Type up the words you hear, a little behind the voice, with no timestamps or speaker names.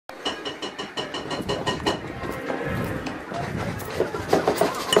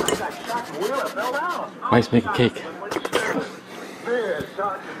Wife's making cake.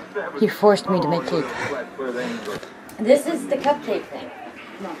 He forced me to make cake. This is the cupcake thing.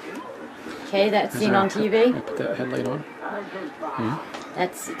 Okay, that's seen on TV. Put that headlight on.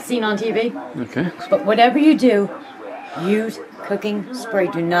 That's seen on TV. Okay. But whatever you do, use cooking spray.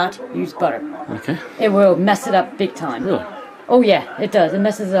 Do not use butter. Okay. It will mess it up big time. Really? Oh yeah, it does. It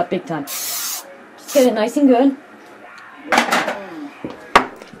messes it up big time. Just get it nice and good.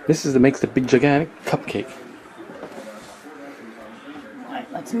 This is that makes the big gigantic cupcake. Alright,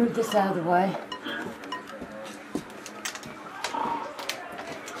 let's move this out of the way.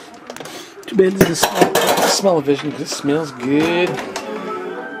 Too bad this is smell-o-vision because it smells good.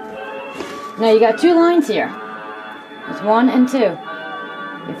 Now you got two lines here. It's 1 and 2.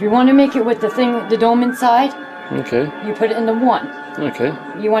 If you want to make it with the thing, the dome inside, okay, you put it in the 1. Okay.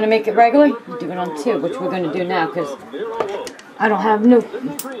 You want to make it regular, you do it on 2, which we're going to do now because I don't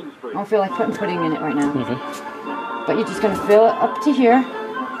feel like putting pudding in it right now. Okay. But you're just going to fill it up to here,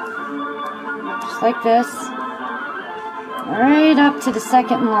 just like this, right up to the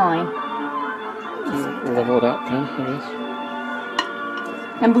second line. Level it out, kind of, I guess.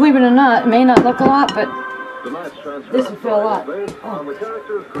 And believe it or not, it may not look a lot, but this will fill a lot. Oh.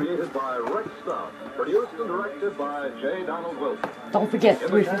 Don't forget,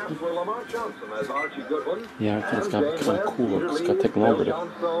 350. Yeah, I think it's got to be kind of cooler. It's got to take longer to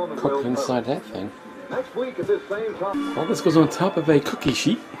cook inside that thing. All this goes on top of a cookie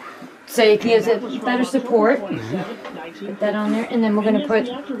sheet. So it gives it better support. Put that on there, and then we're going to put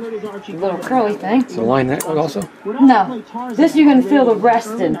a little curly thing. So line that also? No. This you're going to fill the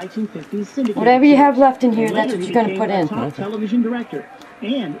rest in. Whatever you have left in here, that's what you're going to put in. Television director,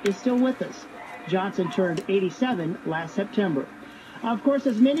 and is still with us. Johnson turned 87 last September. Of course,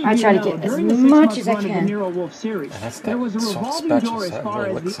 as many I try to get as much as I can. There was a revolving door as far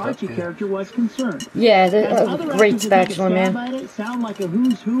as the Archie character was concerned. Yeah, that was a great spatula, man. Sound like a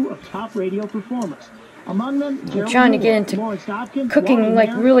who's who of top radio performers. Among them, I'm trying to get into cooking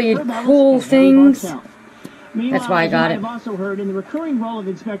like really cool things. That's why I got it.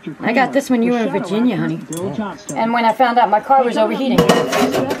 I got this when you were in Virginia, honey. And when I found out my car was overheating.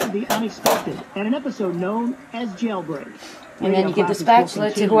 The unexpected, and an episode known as Jailbreak. And then you give the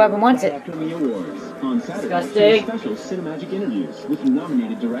spatula to whoever wants it. Disgusting. Special cinemagic interviews with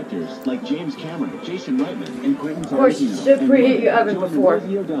nominated directors like James Cameron, Jason Reitman, and Quentin Tarantino. Of course, you should preheat your oven before.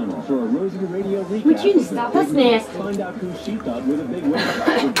 Would you stop? That's nasty. Find out who she thought were the big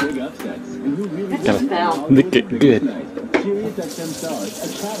winners with big upsets and who really smell. Lick it good. Sirius XM stars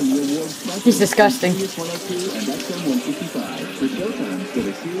Academy Awards special. He's disgusting. Sirius 102 and XM 155. For showtimes, go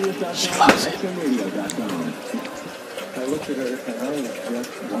to Sirius.com. I looked at her and I was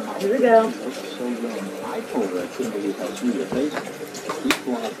just... Here we go. So young. I told her I couldn't believe how sweet her face was. She's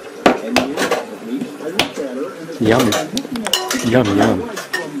blonde. And the years of me, I looked at her and... Yum. Yum, yum.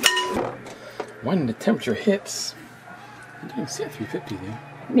 When the temperature hits... You can see at 350 there.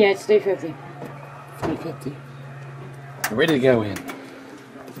 Yeah, it's 350. 350. Ready to go in.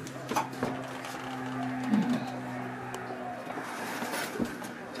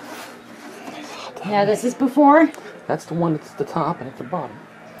 Now this is before. That's the one that's at the top and at the bottom.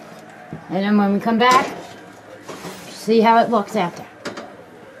 And then when we come back, see how it looks after.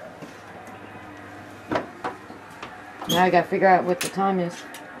 Now I gotta figure out what the time is.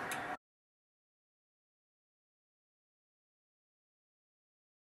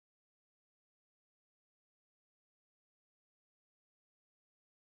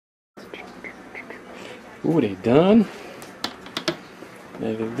 Ooh, they done.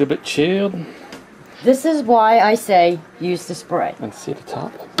 They're a little bit chilled. This is why I say use the spray. And see the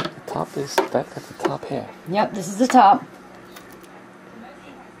top? The top is, that's the top half. Yep, this is the top.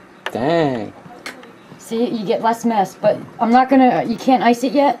 Dang. See, you get less mess, but I'm not gonna, you can't ice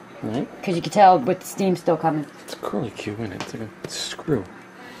it yet. Right. Because you can tell with the steam still coming. It's a curly cue in it. It's like a screw.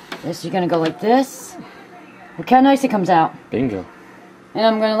 This, you're gonna go like this. Look how nice it comes out. Bingo. And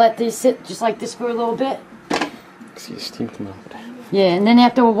I'm gonna let these sit just like this for a little bit. See the steam come out. Yeah, and then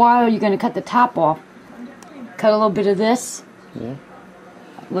after a while, you're gonna cut the top off. Cut a little bit of this. Yeah.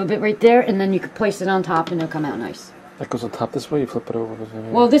 A little bit right there, and then you can place it on top and it'll come out nice. That goes on top this way, you flip it over.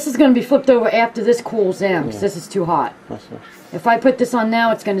 Well, this is going to be flipped over after this cools down, because this is too hot. I see. If I put this on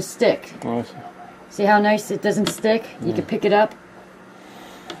now, it's going to stick. Oh, I see. See how nice it doesn't stick? You can pick it up.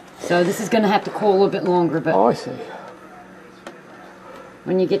 So this is going to have to cool a little bit longer, but Oh, I see.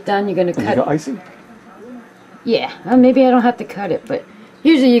 when you get done, you're going to cut You got icing? Yeah, well, maybe I don't have to cut it, but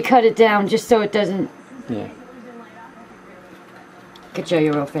usually you cut it down just so it doesn't... Yeah. I could show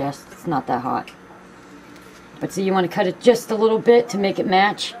you real fast. It's not that hot. But see, you want to cut it just a little bit to make it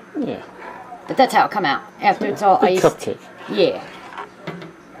match. Yeah. But that's how it come out after it's all Big iced. cupcake. Yeah.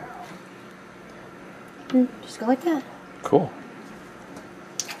 Just go like that. Cool.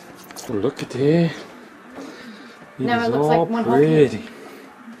 Look at it. Now it is looks like all one whole cake.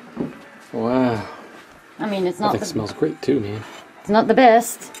 pretty. Wow. I mean, it's I not think it smells great too, man. it's not the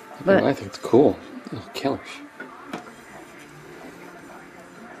best, but I think it's cool. Oh, killers.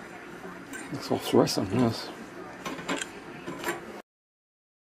 That's all fluorescent, yes.